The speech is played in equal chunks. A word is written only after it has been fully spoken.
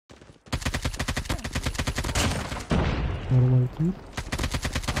Normal kill.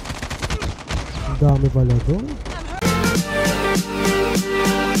 Ang dami pala doon.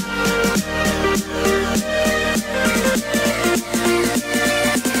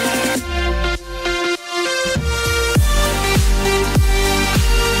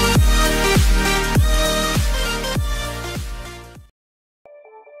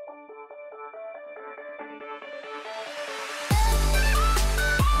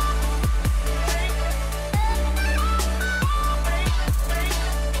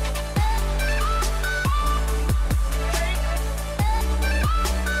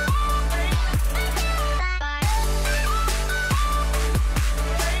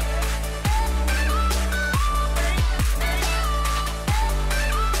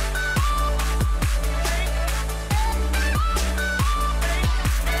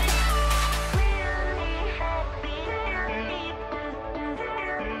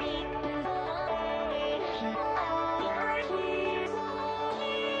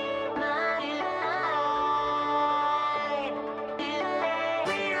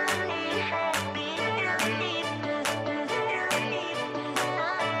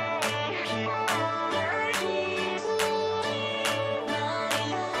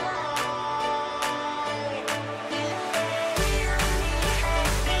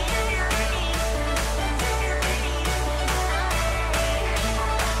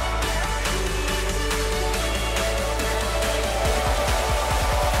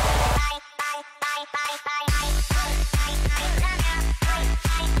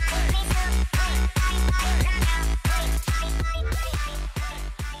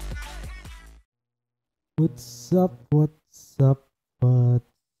 What's up, what's up,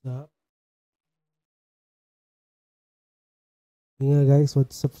 what's up? Yun nga guys,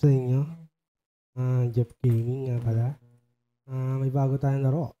 what's up sa inyo? Jeff Gaming nga pala. May bago tayong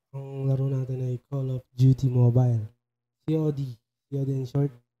laro. Ang laro natin ay Call of Duty Mobile. COD. COD in short.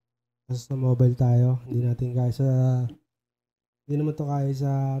 Kasi sa mobile tayo. Hindi natin kaya sa... Hindi naman to kaya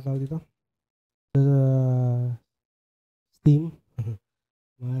sa... Tawag dito? Sa... Steam.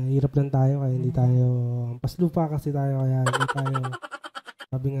 Mahirap lang tayo kaya hindi tayo ampas lupa kasi tayo kaya hindi tayo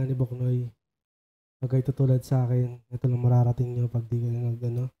sabi nga ni Boknoy pag kayo tutulad sa akin ito lang mararating nyo pag di kayo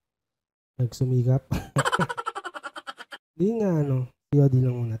nagsumikap. Hindi nga COD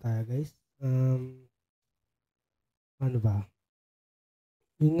lang muna tayo guys. Ano ba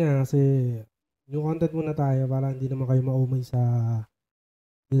yun nga kasi yung content muna tayo para hindi naman kayo maumay sa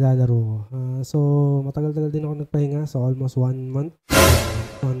nilalaro. So matagal-tagal din ako nagpahinga so almost 1 month.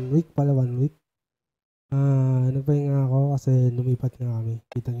 1 week pala, 1 week. Nagpahinga ako kasi lumipat nga kami.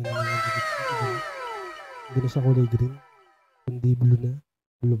 Kita nyo naman yung dikit. Hindi na siya kulay green. Hindi blue na.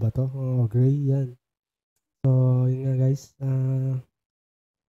 Blue ba to? Oh, gray. Yan. So, yun nga guys.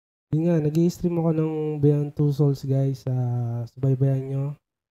 Yun nga, nag-i-stream ako ng Beyond Two Souls guys. Subaybayan nyo.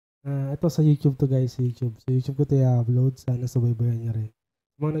 Ito sa YouTube to guys. Sa YouTube ko ito i-upload. Sana subaybayan nyo rin.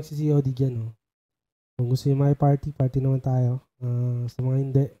 Mga nagsi-COD dyan kung gusto nyo party naman tayo. Sa mga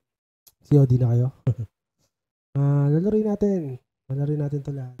hindi, COD na kayo. Lalaroin natin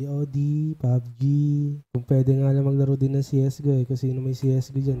ito lang. COD, PUBG. Kung pwede nga lang maglaro din ng CSGO kasi sino may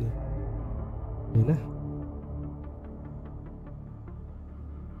CSGO dyan Yun na.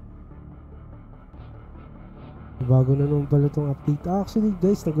 Bago na naman pala itong update. Actually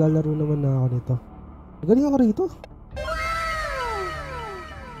guys, naglalaro naman na ako nito. Magaling ako rito.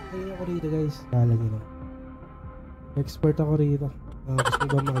 Magaling ako rito guys. Kala nyo na. Expert ako rito. Gusto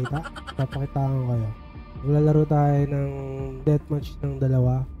ba makita? Papakitaan ko kayo. Maglalaro tayo ng deathmatch ng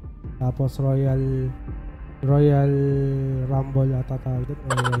dalawa. Tapos Royal Rumble ata tawag doon.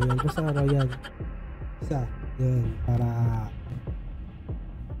 Royal. Basta Royal. Isa. Yan. Para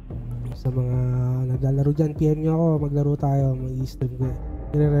sa mga naglalaro dyan, PM nyo ako. Maglaro tayo. Mag-i-stream ko.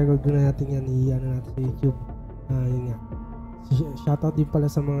 I-record ko na natin yan. I-ano natin sa YouTube. Yun nga. Shoutout din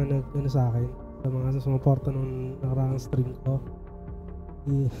pala sa mga nag-ano sa akin. Sa mga sumuporta nung nakaraang stream ko.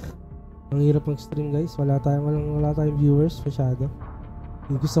 Ang hirap mag-stream guys. Wala tayong viewers masyado.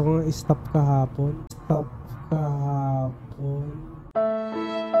 Gusto ko nga i-stop kahapon.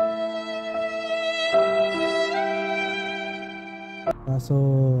 Kaso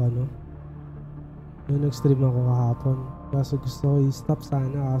yung nag-stream ako kahapon. Kaso gusto ko i-stop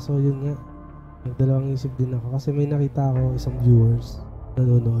sana. Kaso yun nga. Nagdalawang isip din ako. Kasi may nakita ako isang viewers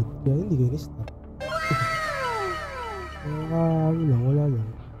nanonood. Kaya hindi ko in-stop. Wala lang.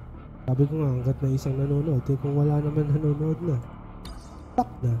 Sabi ko nga, hanggat may isang nanonood, kung wala naman nanonood na, top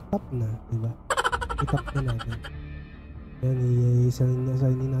na, diba? I-top na natin. Yan,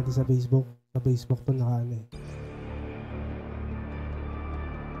 i-signin natin sa Facebook. Sa Facebook to naka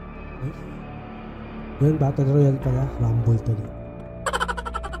Yun, Battle Royale pala. Rumble tuloy.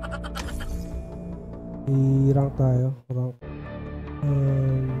 I-rank tayo. Rank.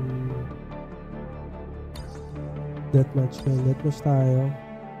 Deathmatch yun. Deathmatch tayo.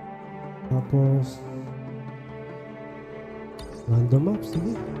 Tapos random map.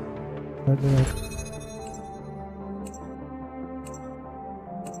 Sige. Start na natin.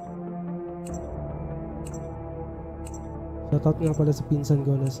 Shoutout nga pala sa pinsan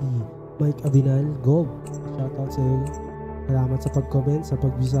ko na si Mike Abinal. Go! Shoutout sa iyo. Salamat sa pag-comment, sa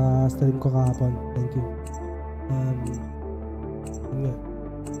pag-view sa stream ko kahapon. Thank you. Yun nga.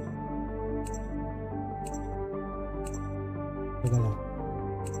 Teka lang.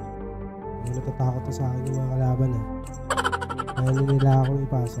 Hindi natatakot na sa akin yung mga kalaban eh. Kaya nila akong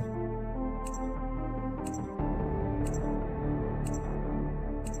ipasok.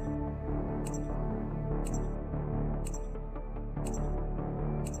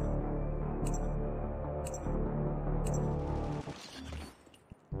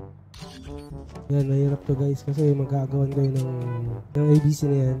 Yan, mahirap to guys kasi mag-aagawan kayo ng ABC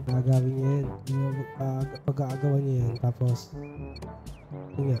na yan. Gagawin nyo yan. Pag-aagawan nyo yan. Tapos,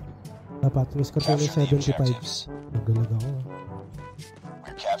 yun nga. Dapat, miss ko tayo ng 75. Nagalag ako.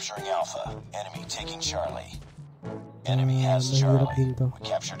 We're capturing Alpha. Enemy taking Charlie. Enemy has Charlie. We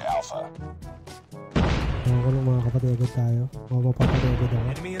captured Alpha. Ako lang mga kapatid agad tayo. Mapapatay agad ako.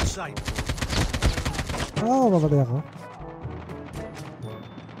 Enemy in sight. Oo, mapapatay ako.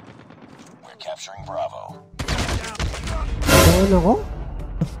 Capturing Bravo. Inabangan ako?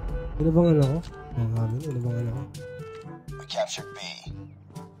 Inabangan ako? Inabangan ako. We captured B.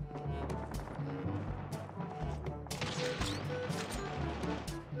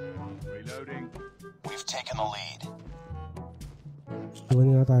 Reloading. We've taken the lead.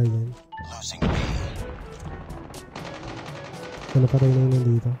 Iwan nga tayo dyan. Losing B. So, napatay na yun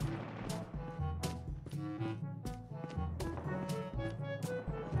nandito.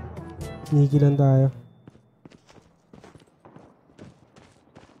 Sneaky lang tayo.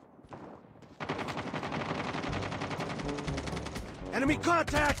 Enemy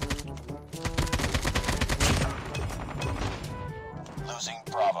contact! Losing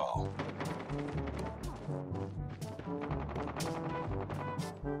Bravo.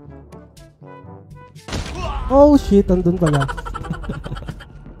 Oh shit, andun pala.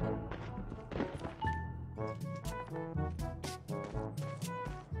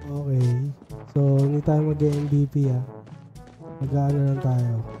 Okay. So, hindi tayo mag-MVP ah. Mag-ano lang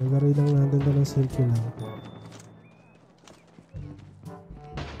tayo. Nagari lang natin ito ng simple lang.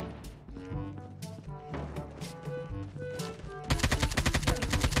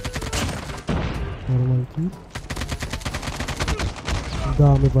 Normal key. Ang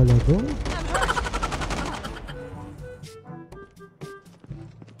dami pala doon.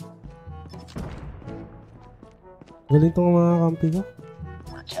 Galing tong mga kampi ko.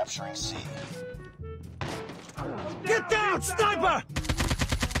 Capturing C. Get down, sniper!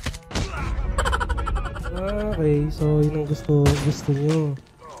 Okay, so yun ang gusto nyo.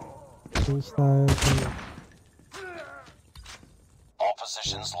 Change tayo. All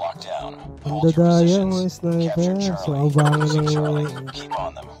positions locked down. Ang dadaya mga sniper. So abangan ng... Keep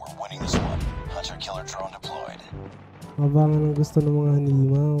on them. We're winning this one. Hunter killer drone deployed. Abangan ng gusto ng mga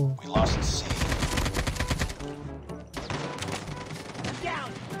hanimaw. We lost C.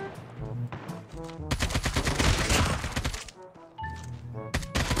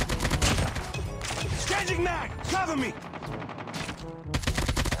 Cover me!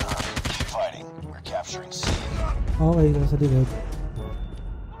 Keep fighting. We're capturing C. Okay, nasa likod.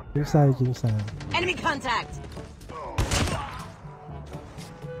 Yung side. Enemy contact!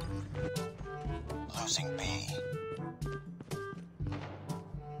 Losing B.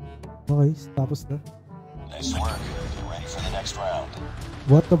 Okay, tapos na. Nice work. Get ready for the next round.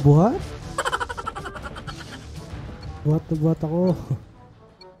 What the buhat? What the buhat ako?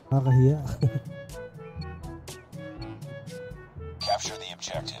 Kakahiya. Capture the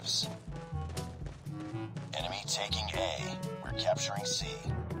objectives. Enemy taking A. We're capturing C.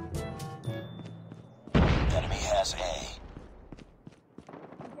 Enemy has A.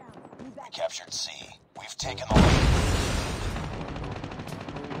 We captured C. We've taken the lead.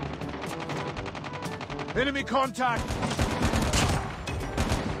 Enemy contact!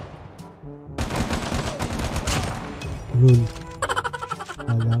 Lul.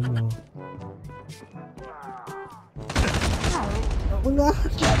 Alam mo. Ako na.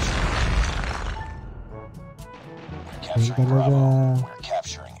 We're capturing Bravo. We're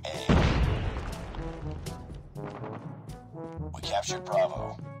capturing A. We captured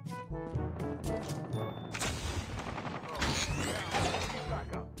Bravo.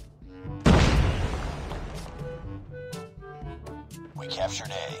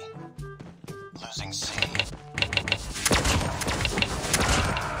 captured A. Losing C.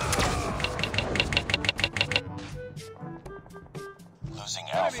 Losing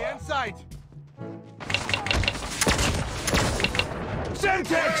Alpha. Enemy in sight.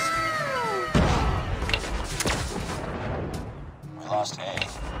 Semtex! We lost A.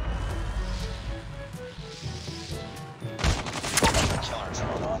 Killer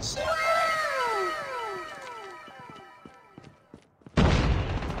drone on standby.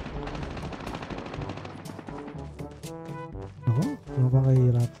 Ako?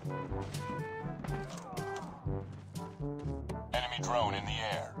 Napakahirap. Enemy drone in the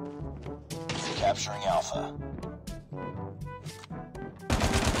air. Capturing Alpha.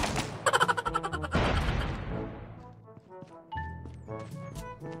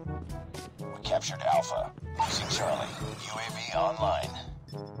 We captured Alpha. Losing Charlie. UAV online.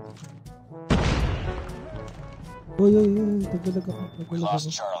 Uy, uy, uy. Tagdalag ako. We Tagdalag lost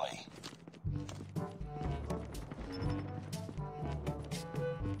ako. Charlie.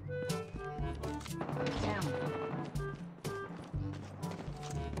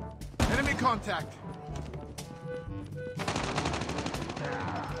 Enemy contact.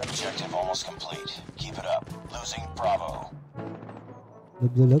 Objective almost complete. Keep it up. Losing Bravo.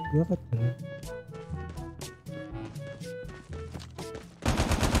 Naglalag? Bakit? Ganun?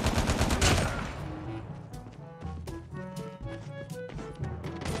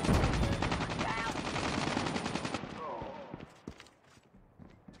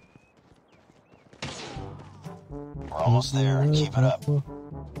 We're almost there. Keep it up.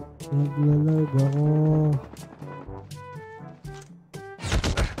 Naglalag ako.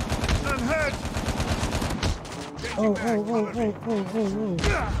 Unhurt. Oh.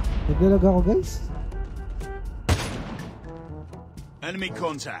 Naglalag ako, guys. Enemy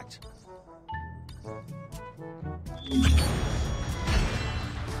contact.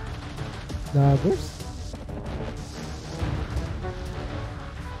 Lagos?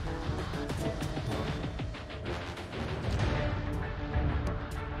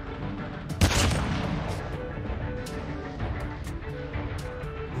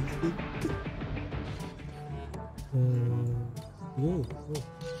 Sige.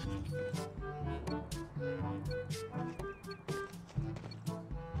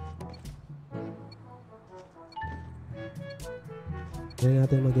 Kaya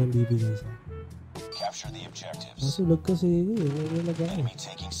natin mag-MVP guys. Capture the objectives. Nasulag kasi naglalag ako. Enemy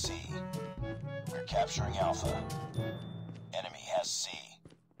taking C. We're capturing Alpha. Enemy has C.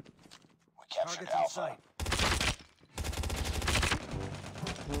 We captured Targets in Alpha. sight.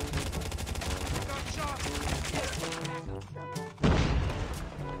 Got shot.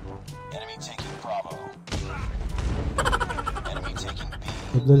 Enemy taking Bravo. Enemy taking B.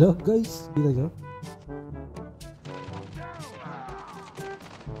 Naglalag guys. Kita nyo?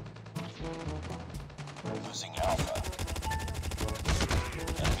 Losing Alpha.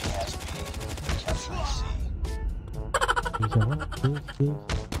 Enemy has B. Capturing C. Bisa ko?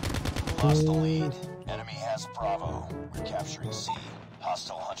 Lost the lead. Enemy has Bravo. We're capturing C.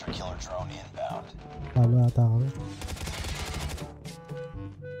 Hostile hunter-killer drone inbound. Talo ata kami.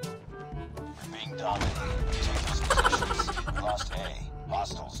 We're being dominated. Take those positions. We lost A.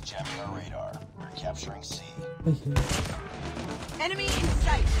 Hostiles jamming our radar. We're capturing C. Ay, Enemy in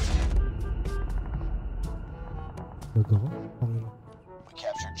sight. lag ako? Pangina. We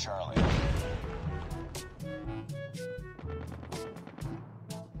captured Charlie.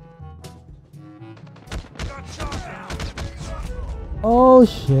 Got shot. Oh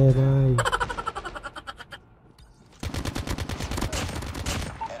shit, ay.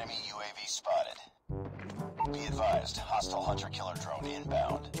 Enemy UAV spotted. Be advised, hostile hunter-killer drone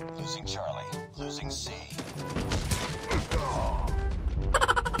inbound. Losing Charlie. Losing C.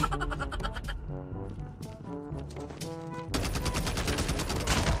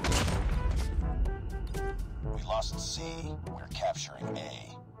 We lost C. We're capturing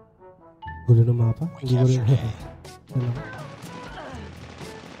A. Gulo ng mapa? We Hindi ko rin. captured A. Alam.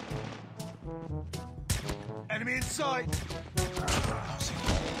 Enemy in sight. Losing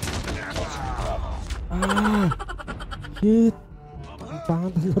A. Capturing Bravo. Ah! Shit! Ang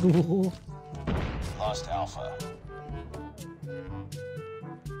pangat ang laro ko. Lost Alpha.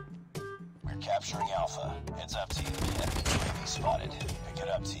 We're capturing Alpha. Heads up, team. Enemy UAV spotted. Pick it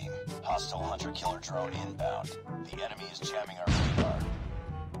up, team. Hostile hunter-killer drone inbound. The enemy is jamming our radar.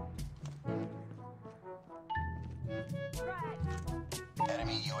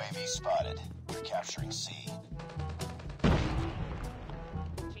 Enemy UAV spotted. We're capturing C.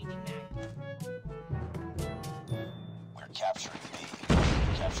 We're capturing B.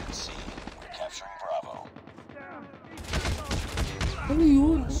 We captured C. We're capturing Bravo. Ano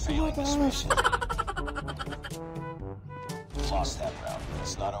yun? Failing this Tumataas. mission. Lost that round.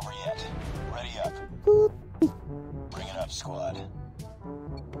 It's not over yet. Ready up. Bring it up, squad.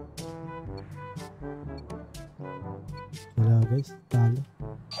 Wala guys, talo.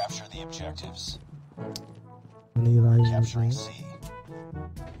 Capture the objectives. Nanira yung Capturing mag-na. C.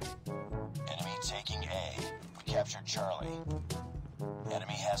 Enemy taking A. We captured Charlie.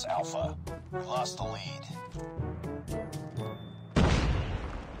 Enemy has Alpha. We lost the lead.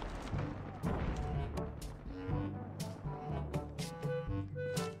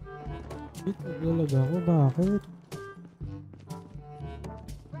 Wait, naglalaga ako. Bakit?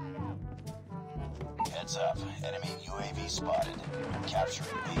 Heads up. Enemy UAV spotted. We're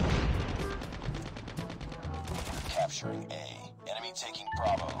capturing B. We're capturing A. Enemy taking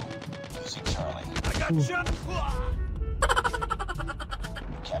Bravo. Losing Charlie. I got shot.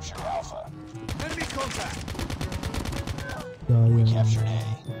 We captured Alpha. Enemy contact. We Daya. captured A.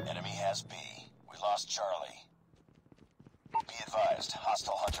 Enemy has B. We lost Charlie. Be advised,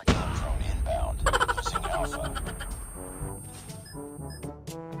 hostile hunter-killer drone inbound. Losing Alpha.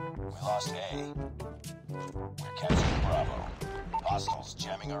 We lost A. We're capturing Bravo. Hostiles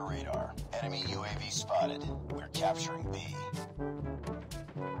jamming our radar. Enemy UAV spotted. We're capturing B.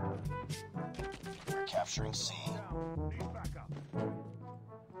 We're capturing C. Need backup.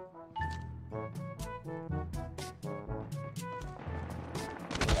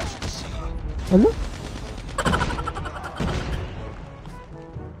 Captured C. Ano?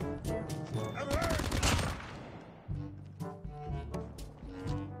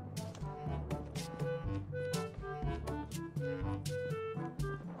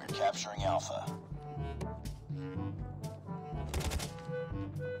 We're capturing Alpha.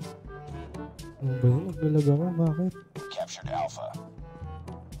 Ano ba yun? Naglalaga ako. Bakit? We captured Alpha.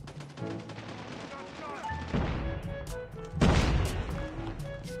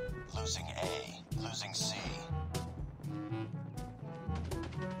 Losing A. Losing C.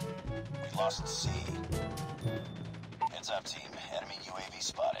 We lost C. Heads up, team. Enemy UAV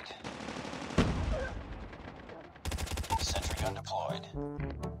spotted. Sentry gun deployed.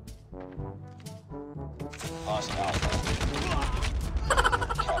 Lost Alpha.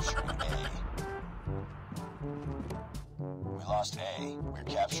 Capturing A. We lost A. We're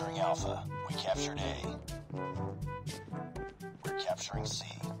capturing Alpha. We captured A. We're capturing C.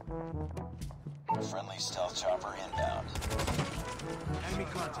 Friendly stealth chopper inbound. Enemy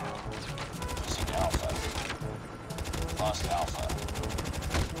contact. Losing Alpha. Lost Alpha.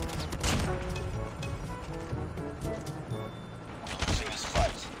 We're losing this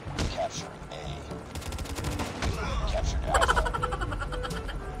fight. We're capturing A. Captured Alpha.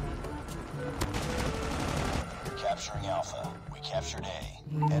 We're capturing Alpha. We captured A.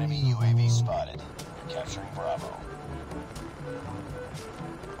 Enemy UAV spotted. We're capturing Bravo.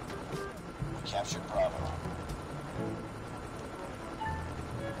 We captured Bravo.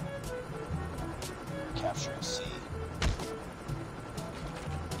 Capturing C.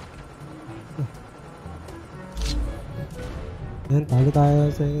 Yan, talo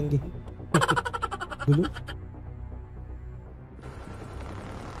tayo sa second game. Gulo.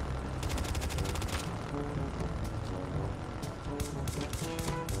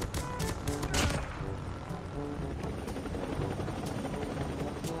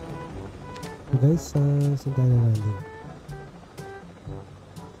 So guys, saan tayo landing?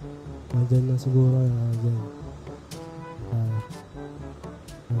 Nandyan na siguro, dyan.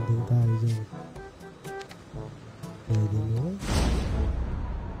 Landing tayo dyan. Pwede mo.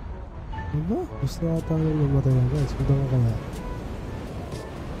 Aba, gusto ata nang mamatay na guys. Punta ka kaya.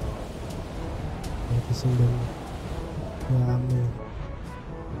 Ito sundan mo. Kaya kami.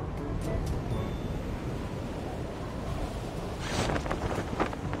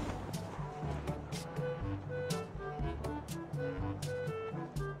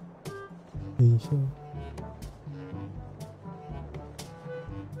 Ayun siya.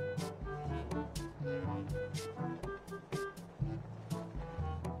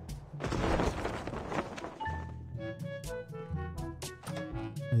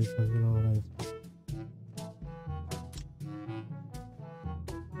 Rifle ko lang rifle.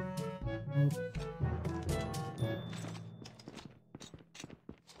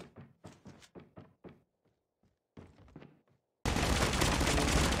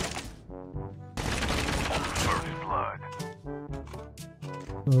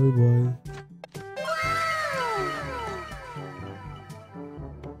 Sorry boy.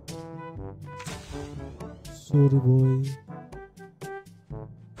 Sorry boy.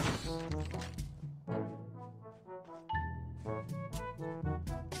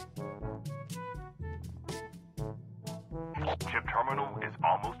 Chip terminal is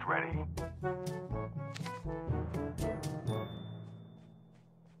almost ready.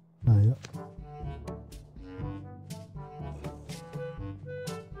 Tayo.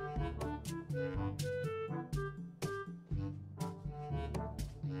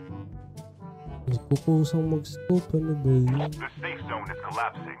 Kukusang mag-scope, ano ba yun? The safe zone is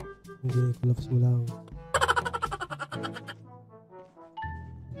collapsing. Hindi, collapse mo lang.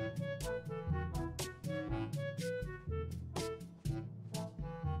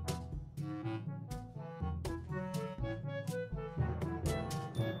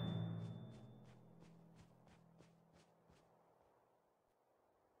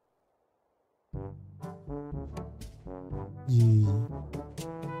 GG.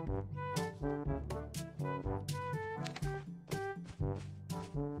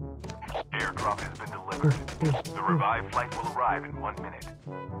 Airdrop has been delivered. The revived flight will arrive in 1 minute.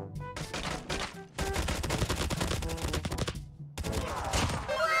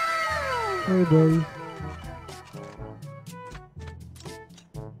 Hey boy.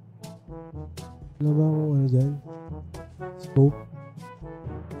 Wala ba akong ano dyan? Scope?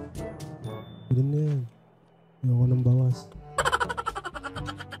 Pwede na yan. Ayoko ng bawas.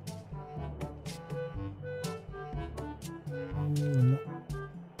 Wala.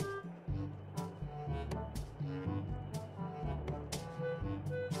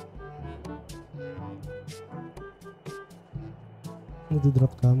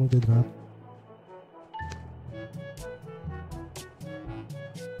 Magdidrop ka, magdidrop.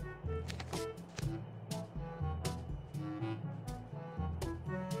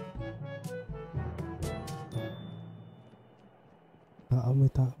 May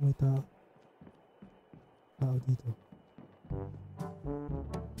tao, may tao. Tao dito.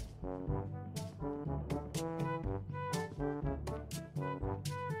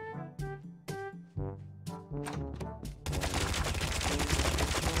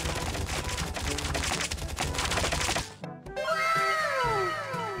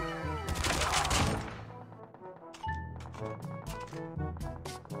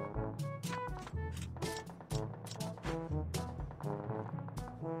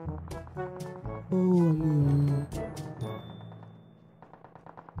 Oh, ano yun?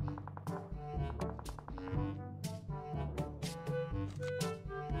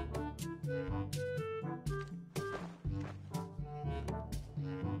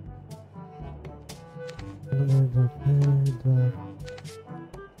 Airdrop, airdrop.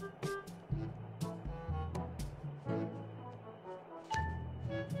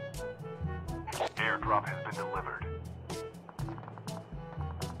 Airdrop has been delivered.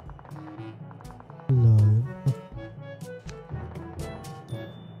 Wala yun.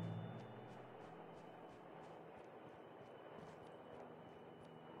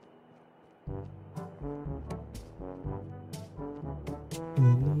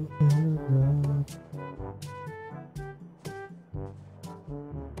 Yun ang airdrop.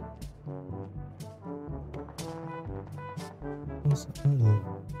 Saan yun?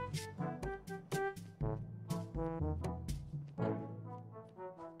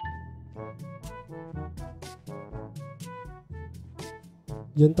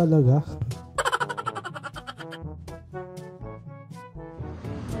 Yan talaga.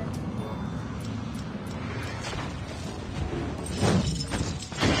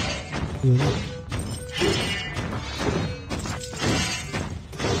 Yun.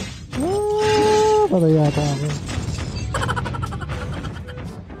 Patay yata ako.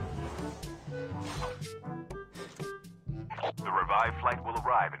 The revived flight will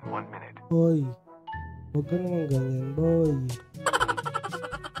arrive in 1 minute. Boy, huwag ka naman ganyan, boy.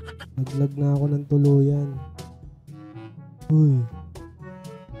 Naglag na ako ng tuluyan. Uy.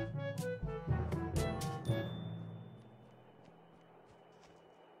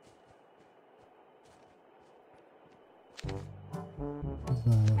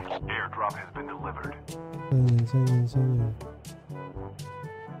 Airdrop has been delivered. Saan yan, saan yan?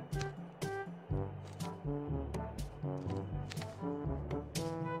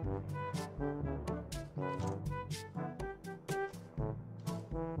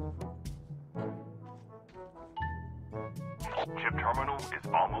 Chip terminal is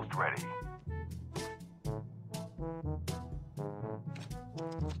almost ready.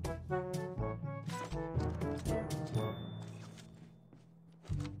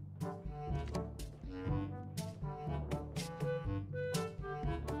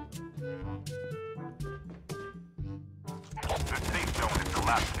 The safe zone is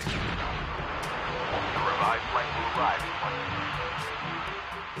collapsing. The revived flight will arrive in 1 minute.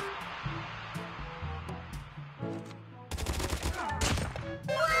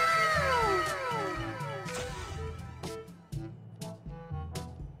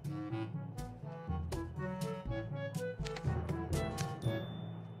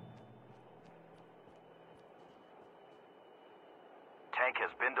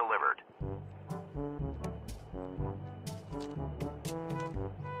 has been delivered.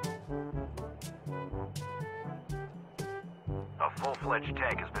 A full-fledged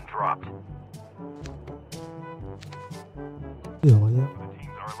tank has been dropped. Yo, yeah. The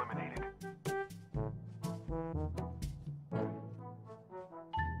teams are eliminated.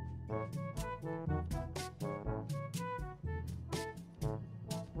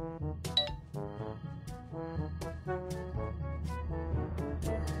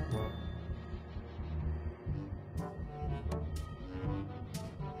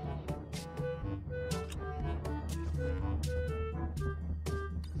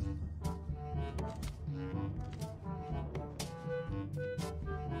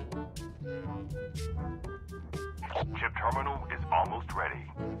 Chip terminal is almost ready.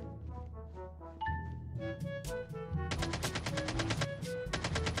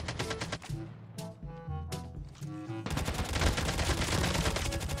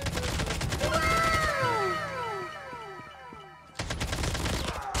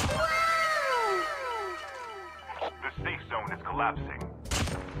 The safe zone is collapsing.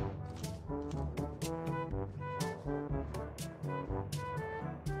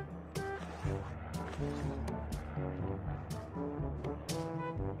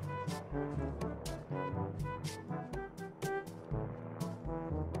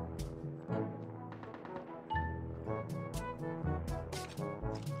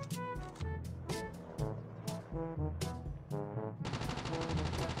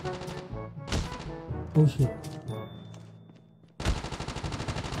 Oh shit.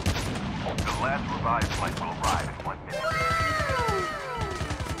 The last revived flight will arrive in 1 minute.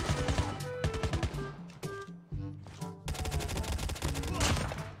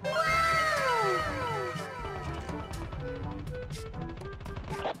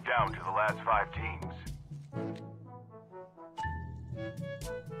 Down to the last 5 teams.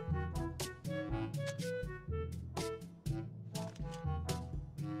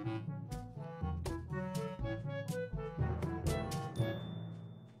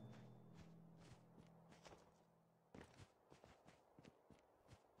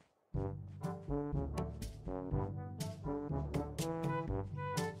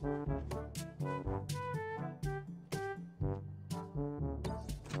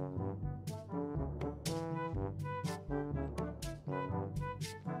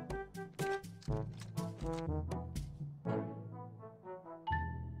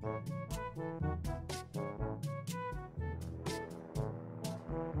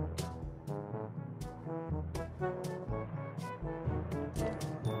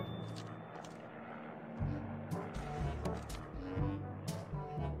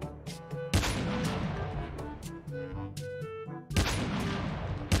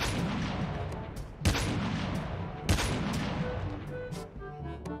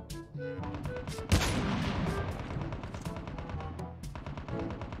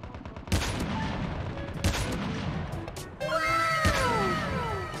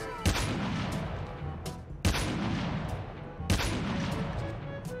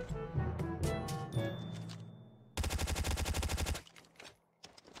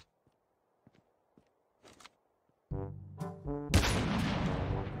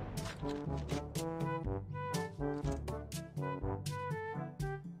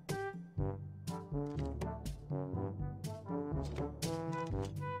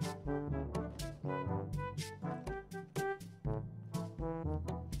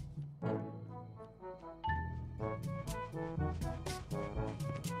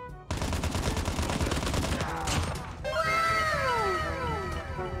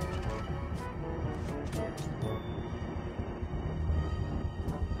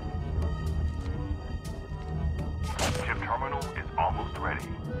 Terminal is almost ready.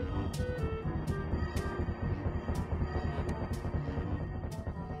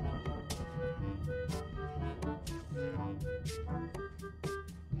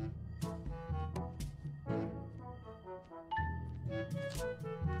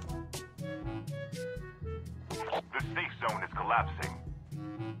 The safe zone is collapsing.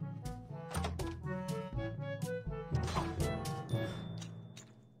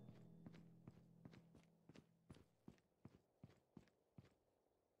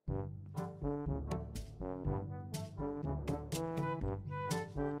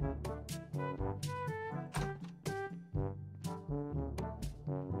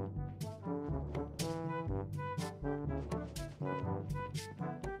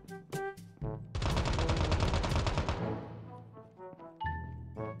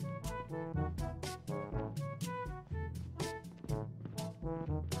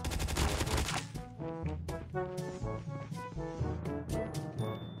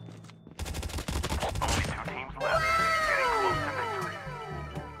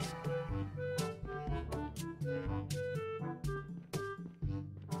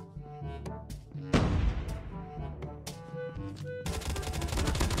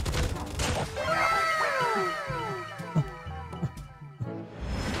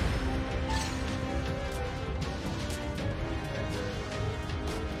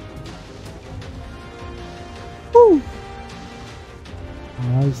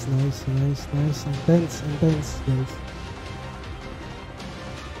 Nice. Intense, guys.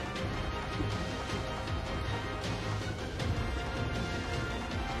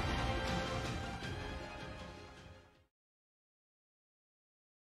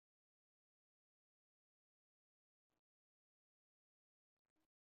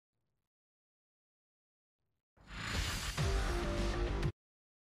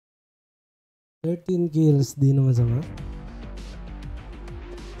 Thirteen kills, di naman sama.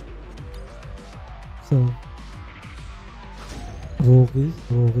 So, rookie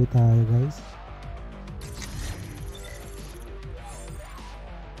tayo guys.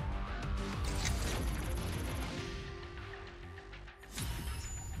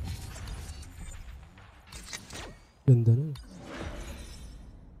 Ganda na.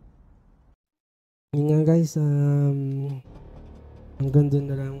 Yun nga guys, hanggang dun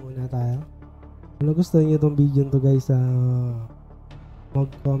na lang muna tayo. Kung gusto niyo itong video to guys,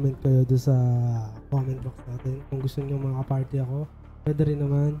 mag-comment kayo doon sa comment box natin. Kung gusto niyo maka-party ako, pwede rin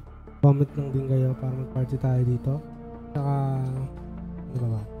naman. Comment lang din kayo para mag-party tayo dito. Saka, ano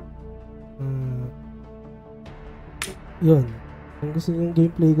ba? Yun. Kung gusto niyo yung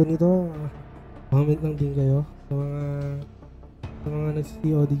gameplay ko nito, comment lang din kayo. Sa mga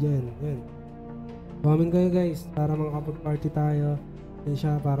nagsi-COD dyan. Yan. Comment kayo guys para makapag-party tayo. Yan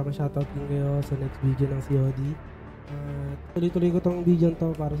siya, para ma-shoutout din kayo sa next video ng COD. Tuloy-tuloy ko tong video to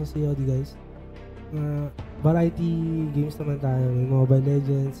para sa COD guys. Variety games naman tayo. May Mobile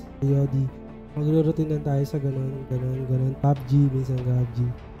Legends, COD. Magro-routine lang tayo sa ganun. PUBG, minsan PUBG.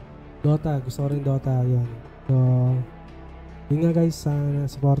 Dota, gusto ko rin Dota. Yan. So, yun nga guys, sana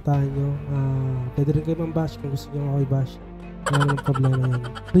supportahan nyo. Pwede rin kayo mang-bash kung gusto nyo ako i-bash. Wala naman problema yan.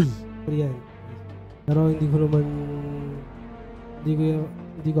 Free yan. Pero hindi ko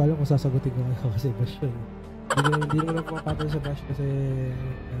alam kung sasagutin ko kayo kasi bash yun. Hindi naman ako mapapatay sa bash kasi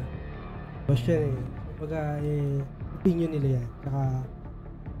bash yan eh. Kumbaga opinion nila yan.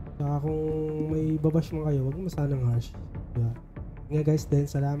 Saka kung may babash mo kayo, huwag mo masanang harsh. Diba? Nga guys, then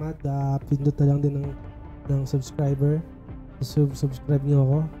salamat. Pindot na lang din ng subscriber. Subscribe nyo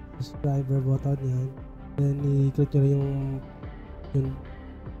ako. Subscriber button yan. Then i-click nyo rin yung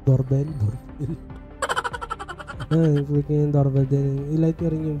doorbell. Click nyo yung doorbell din. I-like nyo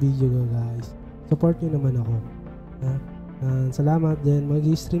rin yung video ko guys. Support nyo naman ako. Salamat din.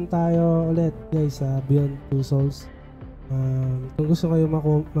 Mag-stream tayo ulit guys sa Beyond Two Souls. Kung gusto kayo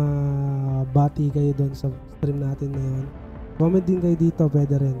mabati kayo doon sa stream natin ngayon, comment din kayo dito.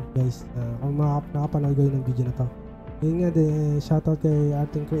 Pwede rin guys. Kung nakapanood kayo ng video na to. Yun nga din. Shoutout kay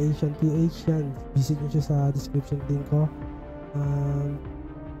Arting Creation PH yan. Visit nyo siya sa description link ko.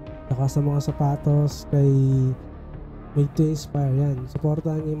 Saka sa mga sapatos kay Made to Inspire yan.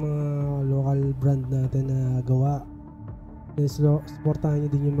 Supportahan niyo yung mga local brand natin na gawa. Supportahan niyo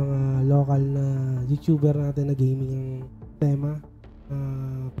din yung mga local na YouTuber natin na gaming ang tema.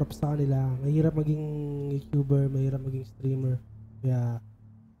 Props sa kanila. Mahirap maging YouTuber, mahirap maging streamer. Kaya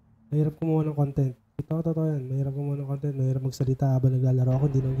mahirap kumuha ng content. Totoo yan. Mahirap kumuha ng content. Mahirap magsalita habang naglalaro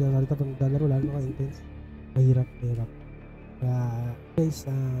ako. Hindi na magsalita pag naglalaro. Lalo naka-intense. Mahirap. Kaya guys,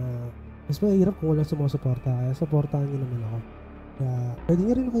 mas mahirap kung walang sumusuporta. Kaya supportahan nyo naman ako. Kaya pwede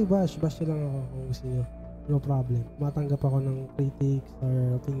nyo rin ako i-bash. Bash nyo lang ako kung gusto nyo. No problem. Matanggap ako ng critics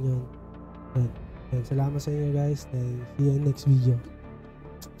or opinion. Then salamat sa inyo guys. Then see you in next video.